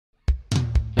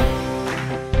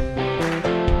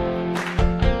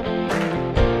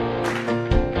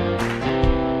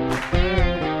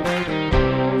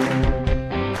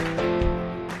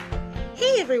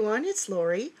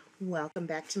Welcome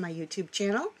back to my YouTube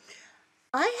channel.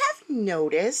 I have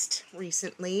noticed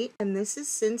recently, and this is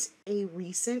since a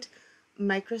recent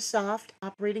Microsoft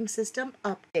operating system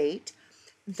update,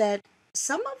 that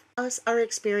some of us are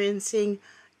experiencing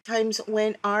times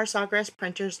when our Sawgrass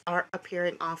printers are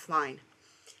appearing offline.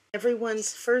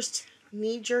 Everyone's first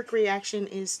knee-jerk reaction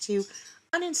is to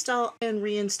uninstall and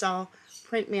reinstall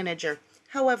Print Manager.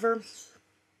 However,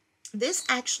 this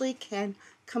actually can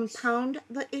compound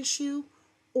the issue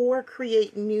or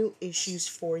create new issues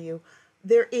for you.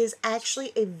 There is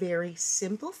actually a very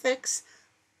simple fix,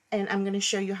 and I'm going to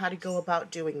show you how to go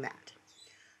about doing that.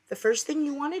 The first thing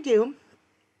you want to do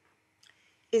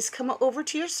is come over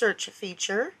to your search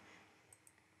feature,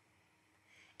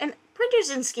 and printers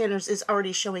and scanners is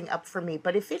already showing up for me,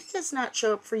 but if it does not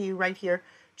show up for you right here,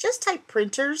 just type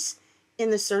printers in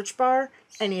the search bar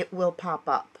and it will pop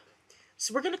up.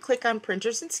 So we're going to click on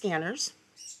printers and scanners,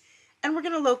 and we're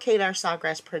going to locate our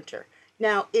Sawgrass printer.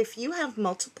 Now, if you have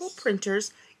multiple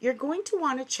printers, you're going to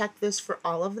want to check this for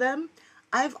all of them.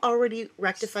 I've already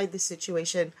rectified the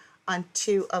situation on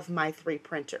 2 of my 3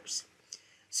 printers.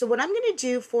 So what I'm going to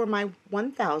do for my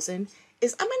 1000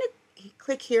 is I'm going to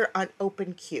click here on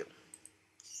Open Queue.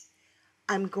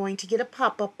 I'm going to get a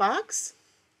pop-up box,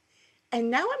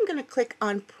 and now I'm going to click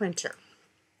on Printer.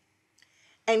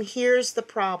 And here's the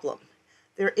problem.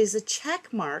 There is a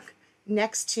check mark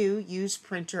next to Use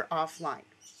Printer Offline.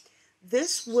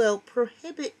 This will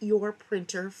prohibit your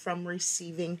printer from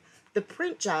receiving the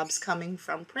print jobs coming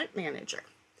from Print Manager.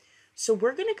 So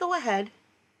we're going to go ahead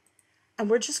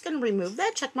and we're just going to remove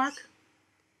that check mark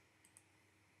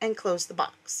and close the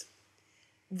box.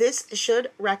 This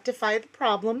should rectify the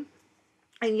problem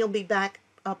and you'll be back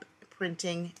up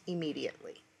printing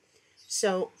immediately.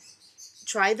 So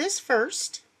try this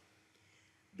first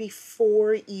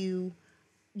before you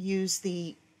use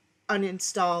the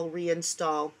uninstall,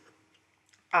 reinstall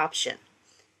option.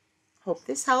 Hope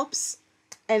this helps.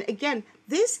 And again,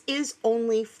 this is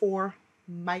only for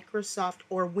Microsoft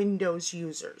or Windows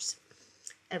users.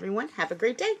 Everyone, have a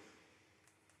great day.